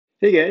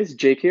Hey guys,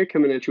 Jake here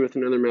coming at you with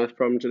another math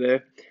problem today.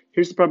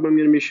 Here's the problem I'm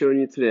going to be showing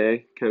you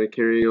today, kind of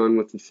carrying on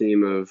with the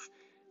theme of,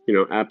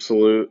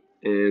 absolute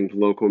and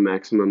local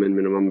maximum and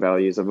minimum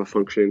values of a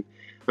function.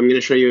 I'm going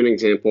to show you an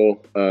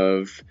example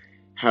of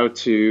how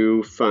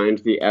to find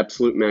the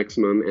absolute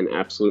maximum and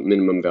absolute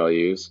minimum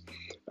values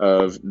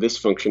of this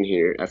function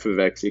here, f of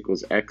x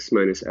equals x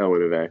minus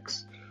ln of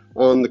x,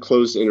 on the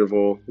closed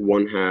interval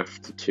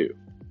 1/2 to 2.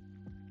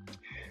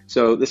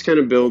 So this kind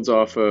of builds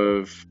off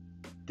of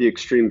the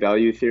extreme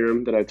value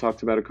theorem that I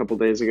talked about a couple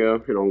days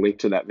ago, and I'll link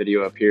to that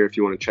video up here if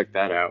you want to check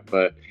that out.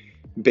 But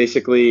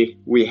basically,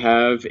 we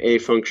have a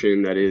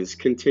function that is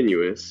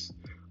continuous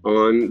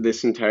on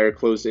this entire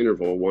closed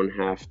interval,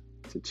 1/2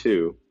 to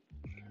 2.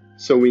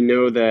 So we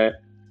know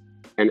that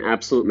an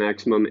absolute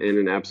maximum and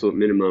an absolute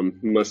minimum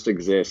must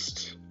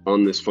exist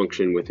on this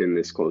function within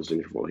this closed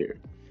interval here.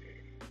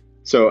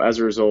 So as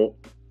a result,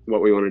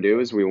 what we want to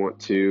do is we want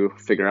to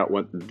figure out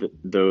what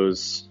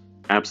those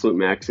absolute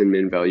max and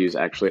min values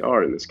actually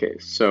are in this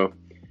case. So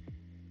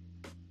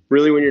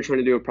really, when you're trying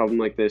to do a problem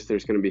like this,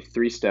 there's going to be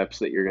 3 steps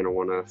that you're going to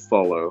want to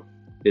follow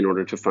in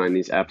order to find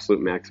these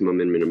absolute maximum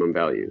and minimum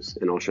values.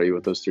 And I'll show you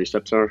what those 3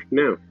 steps are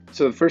now.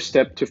 So the first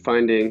step to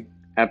finding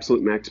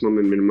absolute maximum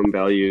and minimum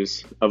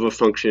values of a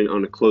function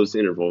on a closed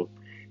interval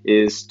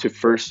is to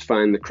first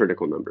find the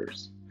critical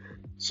numbers.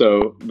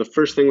 So the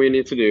first thing we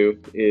need to do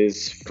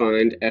is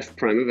find f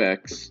prime of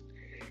x,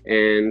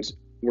 and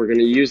we're going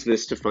to use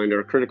this to find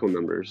our critical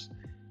numbers.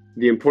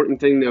 The important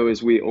thing, though,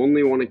 is we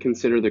only want to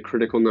consider the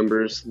critical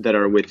numbers that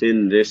are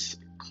within this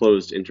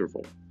closed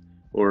interval.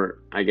 Or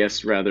I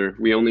guess rather,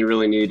 we only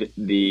really need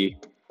the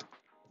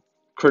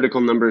critical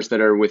numbers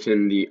that are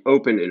within the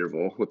open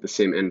interval with the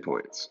same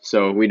endpoints.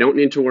 So we don't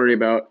need to worry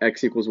about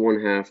x equals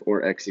 1/2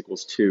 or x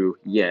equals 2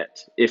 yet.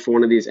 If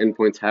one of these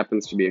endpoints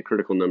happens to be a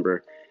critical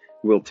number,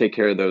 we'll take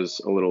care of those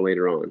a little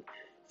later on.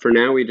 For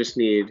now, we just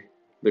need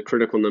the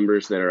critical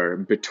numbers that are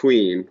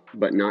between,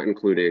 but not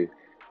including,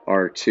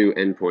 our 2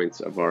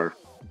 endpoints of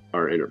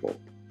our interval.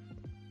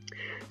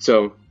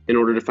 So in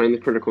order to find the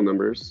critical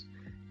numbers,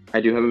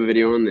 I do have a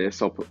video on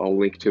this. I'll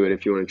link to it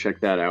if you want to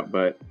check that out.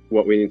 But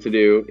what we need to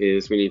do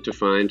is we need to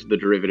find the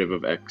derivative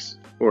of x,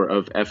 or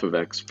of f of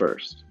x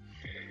first.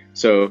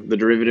 So the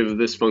derivative of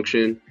this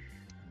function,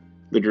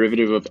 the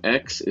derivative of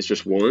x is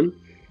just 1.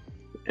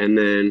 And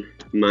then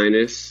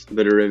minus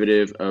the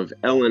derivative of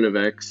ln of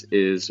x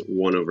is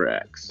 1 over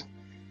x.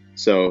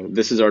 So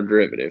this is our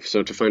derivative.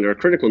 So to find our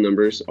critical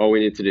numbers, all we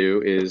need to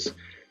do is,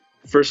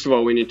 first of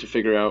all, we need to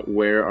figure out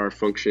where our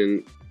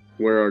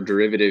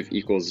derivative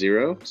equals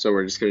 0. So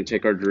we're just going to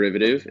take our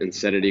derivative and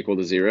set it equal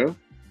to 0.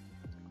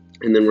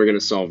 And then we're going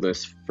to solve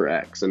this for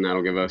x, and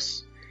that'll give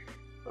us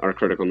our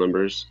critical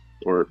numbers,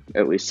 or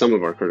at least some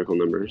of our critical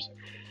numbers.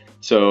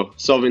 So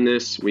solving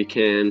this, we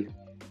can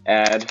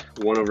add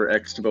 1 over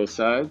x to both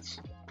sides,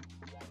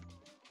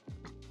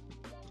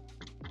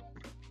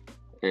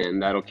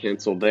 and that'll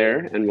cancel there,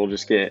 and we'll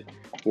just get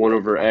 1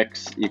 over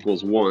x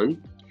equals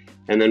 1.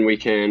 And then we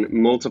can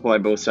multiply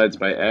both sides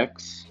by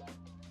x,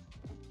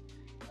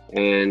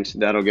 and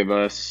that'll give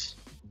us,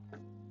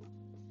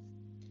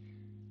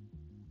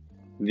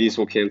 these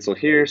will cancel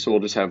here, so we'll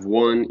just have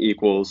 1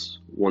 equals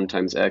 1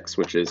 times x,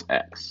 which is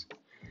x.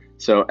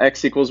 So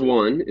x equals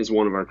 1 is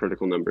one of our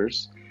critical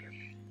numbers.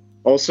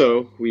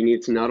 Also, we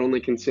need to not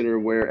only consider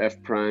where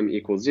f prime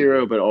equals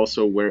 0, but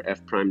also where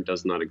f prime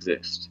does not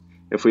exist.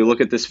 If we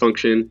look at this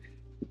function,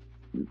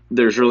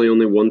 there's really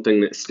only one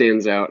thing that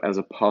stands out as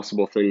a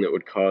possible thing that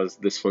would cause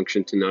this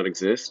function to not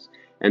exist,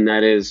 and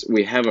that is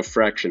we have a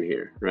fraction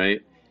here,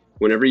 right?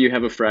 Whenever you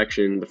have a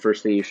fraction, the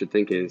first thing you should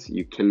think is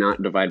you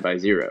cannot divide by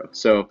 0.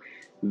 So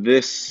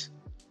this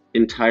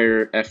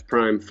entire f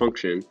prime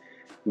function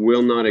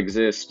will not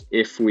exist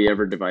if we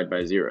ever divide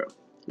by 0.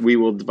 We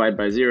will divide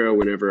by 0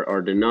 whenever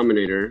our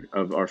denominator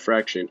of our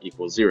fraction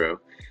equals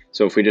 0.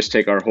 So if we just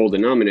take our whole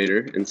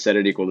denominator and set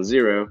it equal to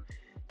 0,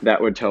 that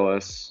would tell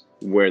us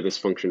where this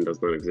function does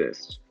not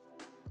exist.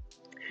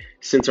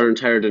 Since our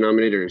entire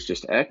denominator is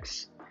just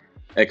x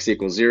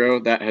equals 0,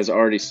 that has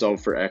already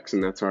solved for x,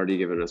 and that's already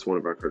given us one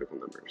of our critical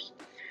numbers.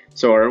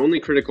 So our only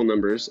critical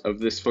numbers of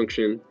this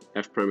function,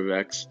 f prime of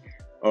x,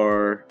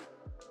 our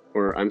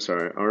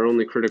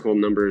only critical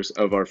numbers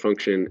of our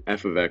function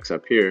f of x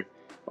up here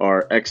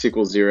are x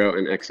equals 0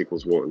 and x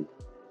equals 1.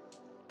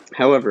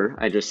 However,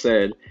 I just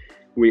said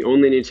we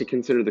only need to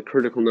consider the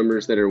critical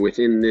numbers that are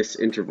within this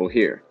interval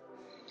here.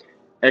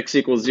 X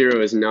equals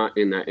 0 is not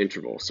in that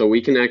interval, so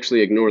we can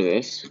actually ignore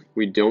this.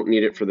 We don't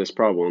need it for this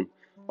problem.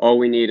 All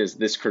we need is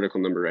this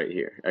critical number right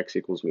here, x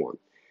equals 1.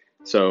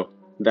 So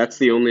that's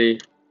the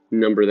only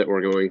number that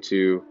we're going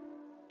to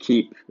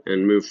keep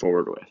and move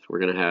forward with. We're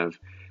going to have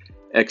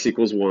x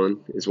equals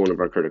 1 is one of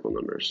our critical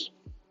numbers.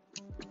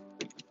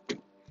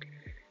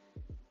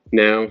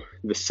 Now,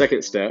 the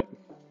second step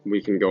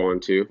we can go on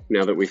to,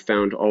 now that we've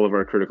found all of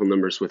our critical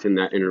numbers within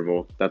that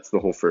interval, that's the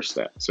whole first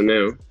step. So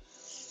now,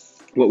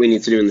 what we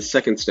need to do in the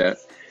second step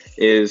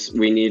is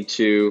we need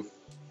to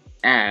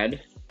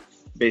add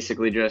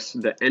basically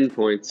just the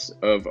endpoints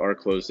of our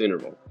closed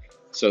interval.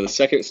 So the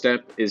second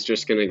step is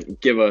just going to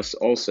give us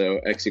also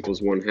x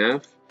equals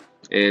 1/2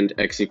 and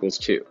x equals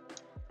 2.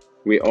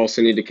 We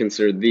also need to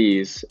consider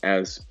these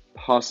as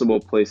possible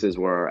places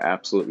where our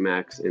absolute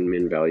max and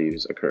min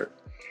values occur.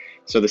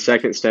 So the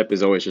second step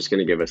is always just going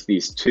to give us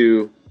these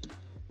two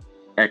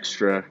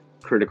extra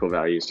critical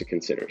values to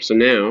consider. So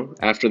now,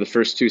 after the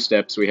first two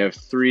steps, we have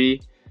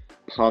three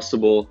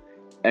possible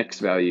x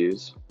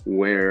values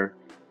where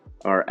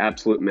our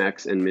absolute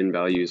max and min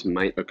values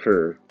might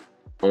occur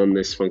on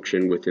this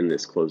function within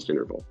this closed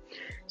interval.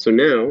 So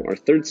now, our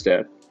third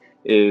step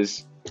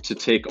is to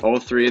take all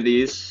three of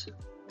these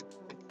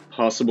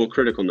possible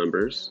critical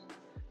numbers,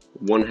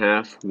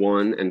 1/2,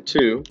 1, and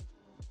 2,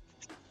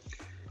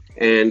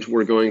 and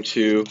we're going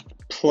to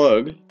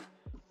plug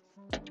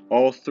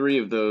all three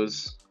of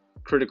those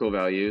critical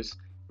values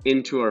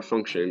into our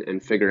function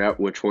and figure out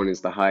which one is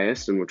the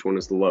highest and which one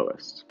is the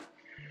lowest.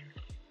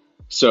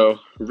 So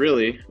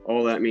really,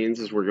 all that means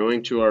is we're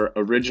going to our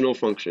original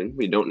function.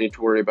 We don't need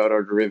to worry about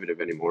our derivative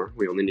anymore.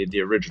 We only need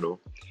the original.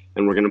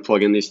 And we're going to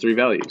plug in these three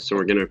values. So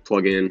we're going to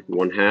plug in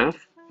 1/2,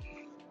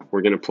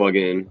 we're going to plug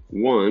in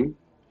 1,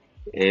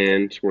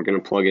 and we're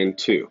going to plug in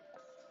 2.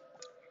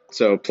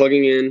 So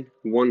plugging in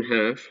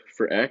 1/2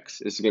 for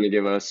x is going to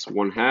give us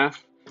 1/2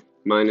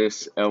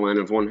 minus ln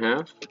of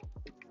 1/2,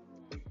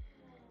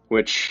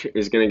 which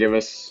is going to give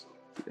us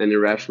an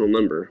irrational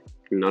number,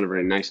 not a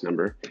very nice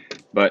number,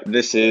 but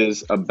this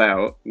is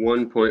about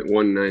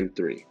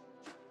 1.193.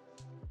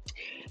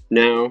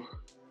 Now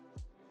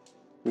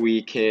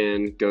we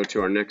can go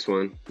to our next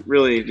one.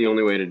 Really, the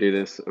only way to do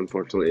this,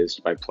 unfortunately, is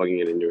by plugging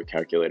it into a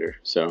calculator.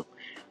 So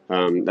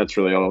that's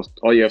really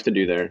all you have to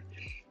do there.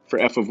 For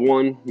f of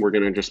 1, we're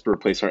going to just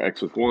replace our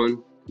x with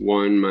 1.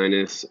 1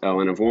 minus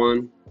ln of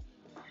 1.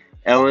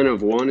 ln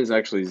of 1 is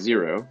actually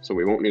 0, so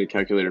we won't need a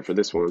calculator for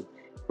this one.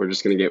 We're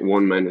just going to get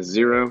 1 minus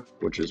 0,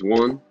 which is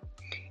 1.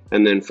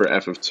 And then for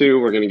f of 2,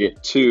 we're going to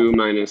get 2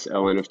 minus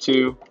ln of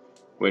 2,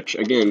 which,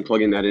 again,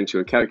 plugging that into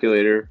a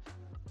calculator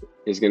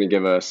is going to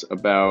give us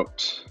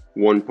about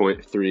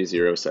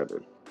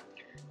 1.307.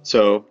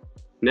 So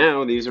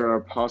now these are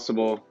our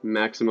possible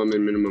maximum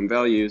and minimum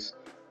values.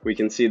 We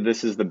can see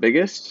this is the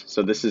biggest,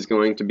 so this is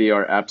going to be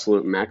our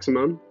absolute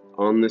maximum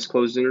on this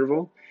closed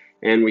interval.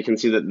 And we can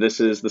see that this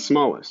is the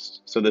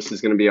smallest, so this is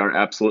going to be our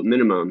absolute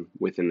minimum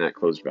within that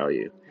closed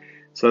value.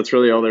 So that's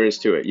really all there is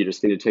to it. You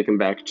just need to take them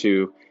back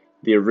to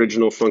the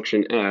original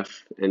function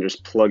f and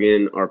just plug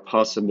in our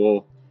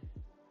possible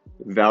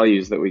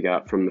values that we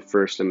got from the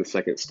first and the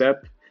second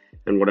step,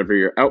 and whatever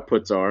your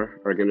outputs are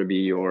going to be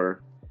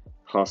your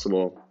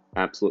possible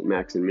absolute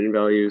max and min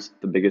values.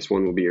 The biggest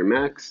one will be your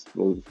max,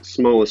 the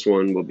smallest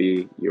one will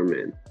be your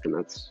min, and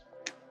that's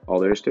all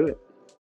there is to it.